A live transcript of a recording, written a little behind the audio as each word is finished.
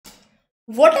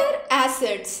What are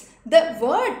acids? The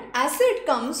word acid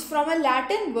comes from a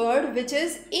Latin word which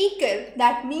is acre,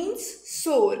 that means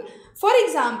sour. For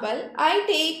example, I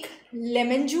take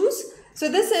lemon juice. So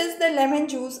this is the lemon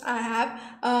juice I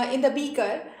have in the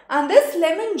beaker, and this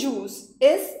lemon juice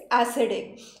is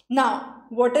acidic. Now,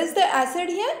 what is the acid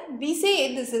here? We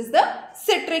say this is the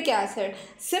citric acid.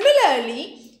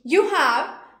 Similarly, you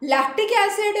have lactic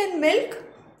acid in milk.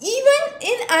 Even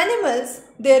in animals,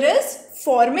 there is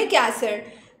formic acid.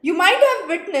 You might have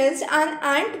witnessed an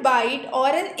ant bite or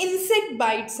an insect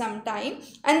bite sometime,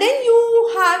 and then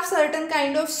you have certain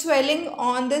kind of swelling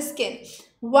on the skin.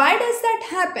 Why does that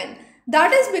happen?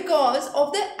 That is because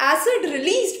of the acid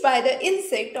released by the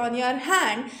insect on your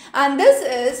hand, and this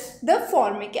is the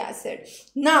formic acid.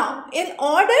 Now, in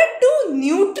order to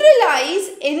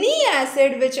neutralize any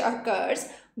acid which occurs,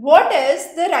 what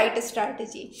is the right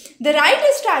strategy? The right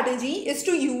strategy is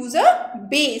to use a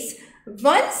base.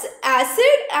 Once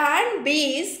acid and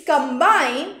base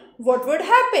combine, what would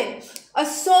happen? A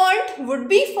salt would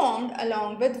be formed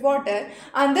along with water,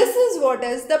 and this is what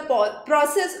is the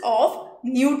process of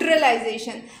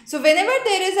neutralization. So whenever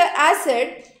there is an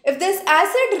acid, if this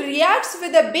acid reacts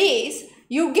with a base,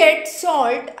 you get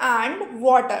salt and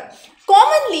water.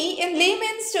 Commonly, in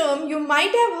layman's term, you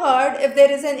might have heard if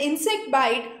there is an insect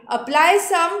bite, apply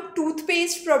some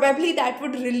toothpaste, probably that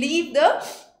would relieve the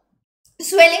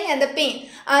swelling and the pain.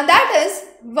 And that is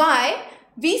why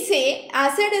we say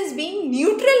acid is being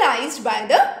neutralized by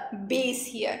the base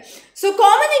here. So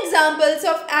common examples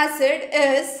of acid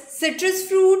is citrus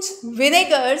fruits,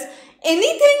 vinegars,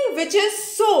 anything which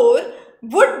is sour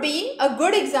would be a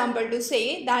good example to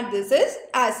say that this is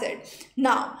acid.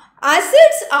 Now,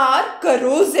 acids are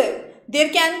corrosive. There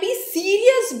can be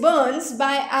serious burns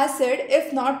by acid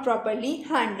if not properly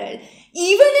handled.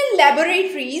 Even in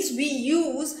laboratories, we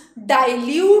use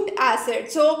dilute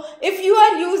acid. So, if you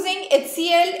are using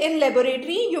HCl in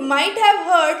laboratory, you might have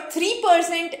heard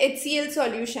 3% HCl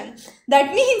solution.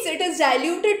 That means it is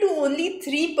diluted to only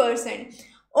 3%.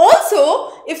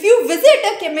 Also, if you visit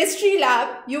a chemistry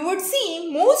lab, you would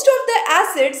see most of the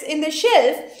acids in the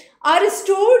shelf are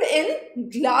stored in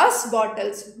glass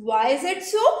bottles. Why is it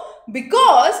so?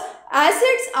 Because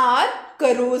acids are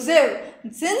corrosive.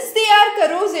 Since they are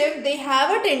corrosive, they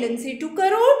have a tendency to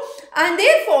corrode, and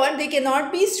therefore they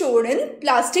cannot be stored in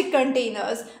plastic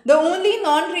containers. The only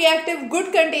non-reactive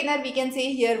good container we can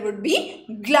say here would be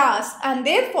glass, and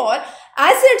therefore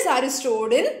acids are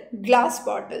stored in glass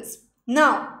bottles.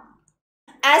 Now,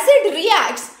 acid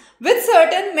reacts with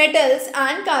certain metals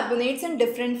and carbonates in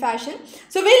different fashion.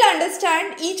 So we'll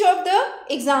understand each of the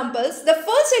examples. The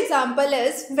first example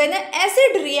is when an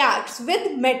acid reacts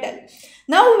with metal.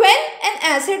 Now when an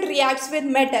acid reacts with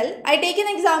metal, I take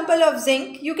an example of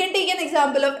zinc, you can take an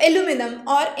example of aluminum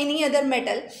or any other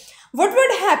metal. What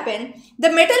would happen? The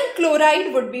metal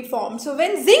chloride would be formed. So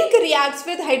when zinc reacts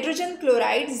with hydrogen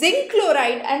chloride, zinc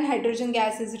chloride and hydrogen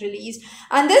gas is released.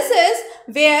 And this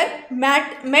is where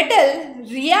metal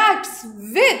reacts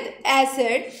with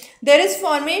acid. There is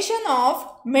formation of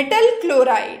metal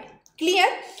chloride. Clear?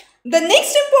 The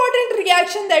next important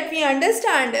reaction that we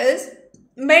understand is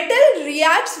metal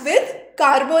reacts with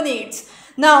carbonates.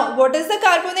 Now, what is the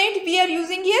carbonate we are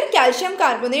using here? Calcium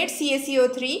carbonate,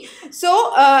 CaCO3.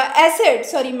 So, acid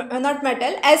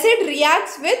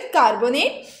reacts with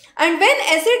carbonate, and when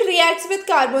acid reacts with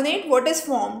carbonate, what is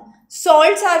formed?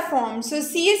 Salts are formed. So,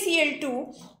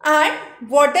 CaCl2 and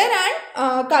water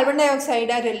and carbon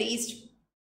dioxide are released.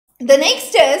 The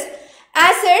next is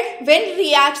acid when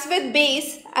reacts with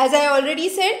base, as I already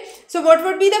said. So what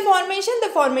would be the formation? The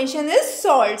formation is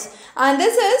salts, and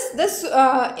this is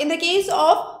in the case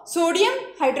of sodium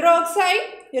hydroxide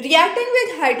reacting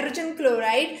with hydrogen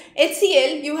chloride,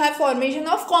 HCl, you have formation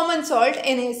of common salt,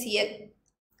 NaCl.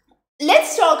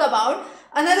 Let's talk about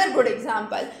another good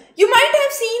example. You might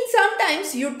have seen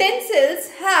sometimes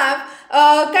utensils have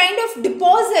kind of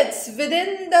deposits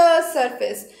within the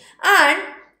surface, and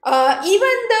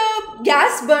even the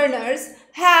gas burners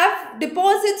have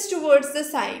deposits towards the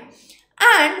side.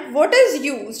 And what is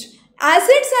used?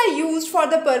 Acids are used for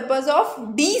the purpose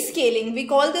of descaling. We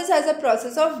call this as a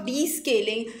process of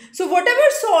descaling. So whatever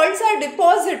salts are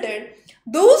deposited,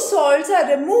 those salts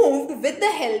are removed with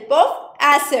the help of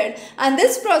acid, and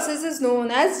this process is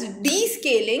known as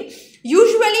descaling.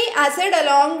 Usually acid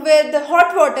along with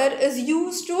hot water is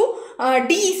used to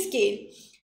descale.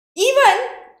 Even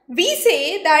we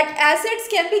say that acids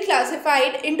can be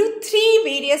classified into three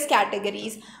various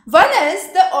categories. One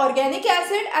is the organic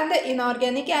acid and the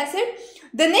inorganic acid.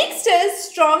 The next is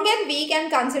strong and weak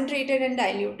and concentrated and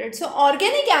diluted. So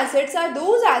organic acids are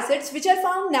those acids which are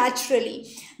found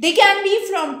naturally. They can be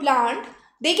from plant,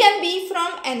 they can be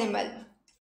from animal.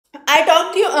 I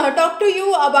talked to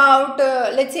you about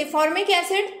let's say formic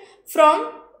acid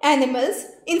from animals,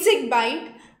 insect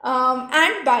bite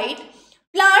and bite.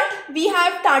 Plant, we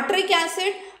have tartaric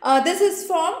acid. This is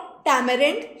from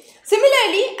tamarind.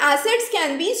 Similarly, acids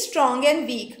can be strong and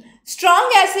weak.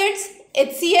 Strong acids,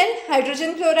 HCl,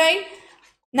 hydrogen chloride,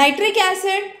 nitric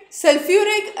acid,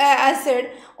 sulfuric acid,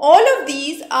 all of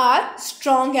these are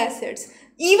strong acids,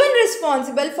 even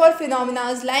responsible for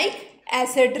phenomena like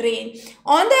acid rain.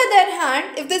 On the other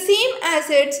hand, if the same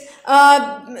acids,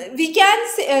 we can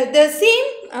say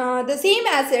the same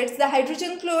acids, the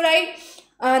hydrogen chloride,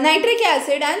 nitric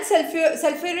acid and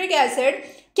sulfuric acid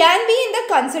can be in the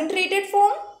concentrated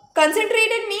form.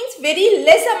 Concentrated means very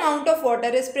less amount of water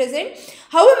is present.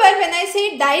 However, when I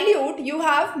say dilute, you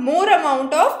have more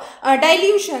amount of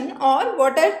dilution or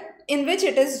water in which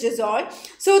it is dissolved.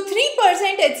 So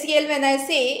 3% HCl when I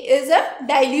say is a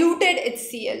diluted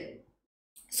HCl.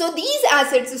 So these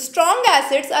acids, strong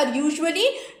acids, are usually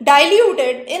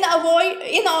diluted in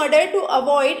order to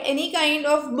avoid any kind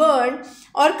of burn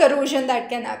or corrosion that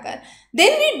can occur.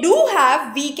 Then we do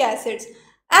have weak acids.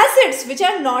 Acids which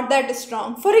are not that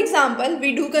strong. For example,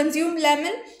 we do consume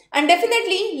lemon and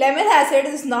definitely lemon acid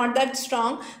is not that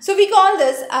strong. So we call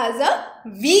this as a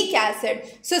weak acid.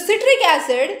 So citric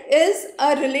acid is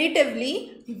a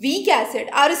relatively weak acid.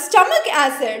 Our stomach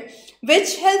acid,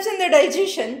 which helps in the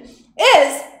digestion,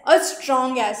 is a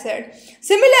strong acid.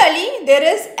 Similarly, there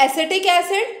is acetic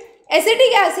acid.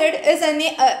 Acetic acid is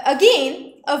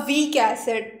again a weak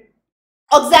acid.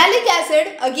 Oxalic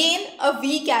acid, again a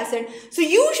weak acid. So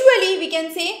usually we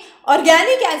can say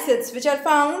organic acids which are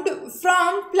found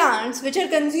from plants which are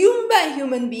consumed by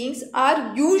human beings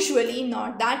are usually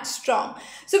not that strong.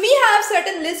 So we have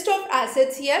certain list of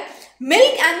acids here.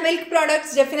 Milk and milk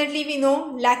products, definitely we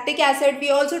know lactic acid. We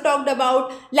also talked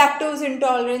about lactose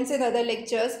intolerance in other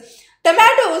lectures.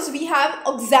 Tomatoes, we have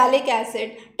oxalic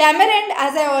acid. Tamarind,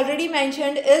 as I already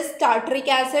mentioned, is tartaric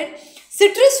acid.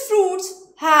 Citrus fruits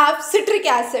have citric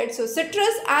acid, so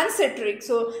citrus and citric,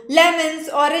 so lemons,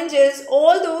 oranges,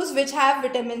 all those which have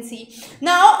vitamin C.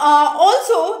 Now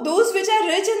also those which are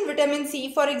rich in vitamin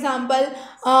C, for example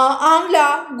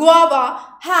amla, guava,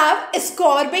 have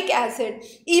ascorbic acid.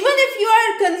 Even if you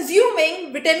are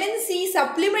consuming vitamin C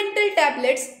supplemental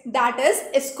tablets, that is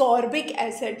ascorbic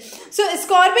acid. So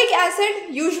ascorbic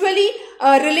acid usually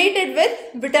related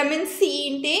with vitamin C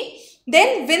intake.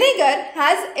 Then vinegar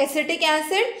has acetic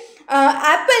acid.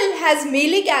 Apple has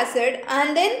malic acid,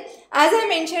 and then as I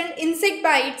mentioned, insect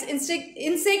bites,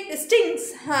 insect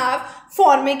stings have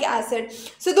formic acid.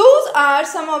 So those are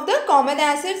some of the common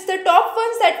acids. The top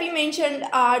ones that we mentioned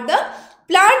are the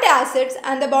plant acids,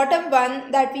 and the bottom one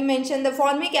that we mentioned, the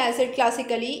formic acid,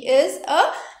 classically is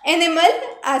a animal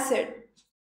acid.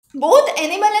 Both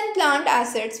animal and plant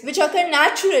acids which occur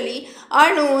naturally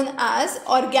are known as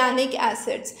organic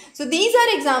acids. So these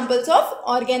are examples of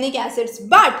organic acids,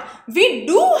 but we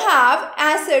do have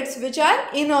acids which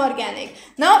are inorganic.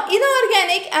 Now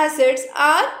inorganic acids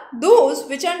are those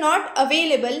which are not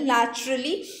available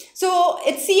naturally. So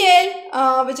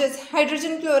HCl, which is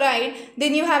hydrogen chloride,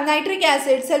 then you have nitric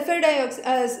acid,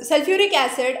 sulfuric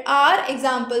acid are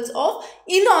examples of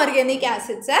inorganic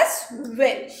acids as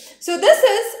well. So this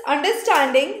is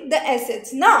understanding the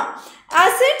acids. Now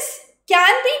acids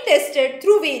can be tested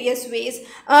through various ways.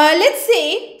 Let's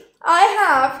say I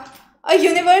have a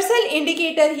universal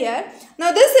indicator here.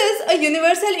 Now this is a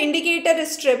universal indicator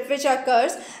strip which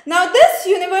occurs. Now this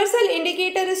universal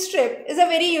indicator strip is a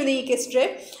very unique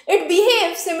strip. It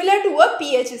behaves similar to a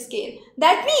pH scale.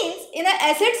 That means in an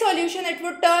acid solution it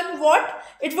would turn what?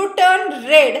 It would turn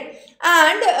red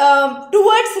and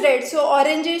towards red, so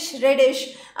orangish,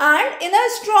 reddish, and in a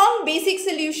strong basic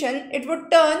solution it would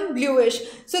turn bluish.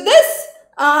 So this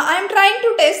I am trying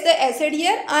to test the acid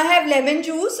here. I have lemon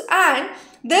juice and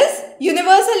this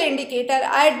universal indicator.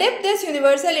 I dip this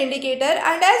universal indicator,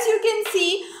 and as you can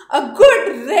see, a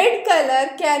good red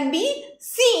color can be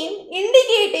seen,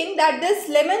 indicating that this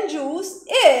lemon juice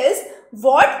is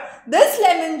what? This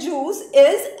lemon juice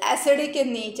is acidic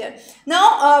in nature.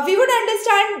 Now we would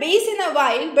understand base in a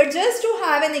while, but just to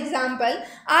have an example,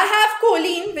 I have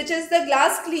choline, which is the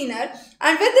glass cleaner,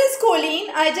 and with this choline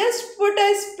I just put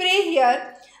a spray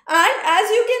here, and as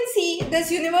you can see,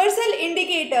 this universal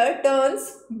indicator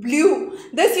turns blue.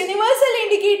 This universal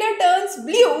indicator turns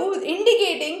blue,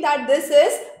 indicating that this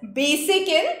is basic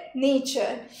in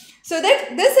nature. So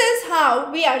that this is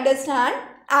how we understand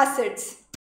acids.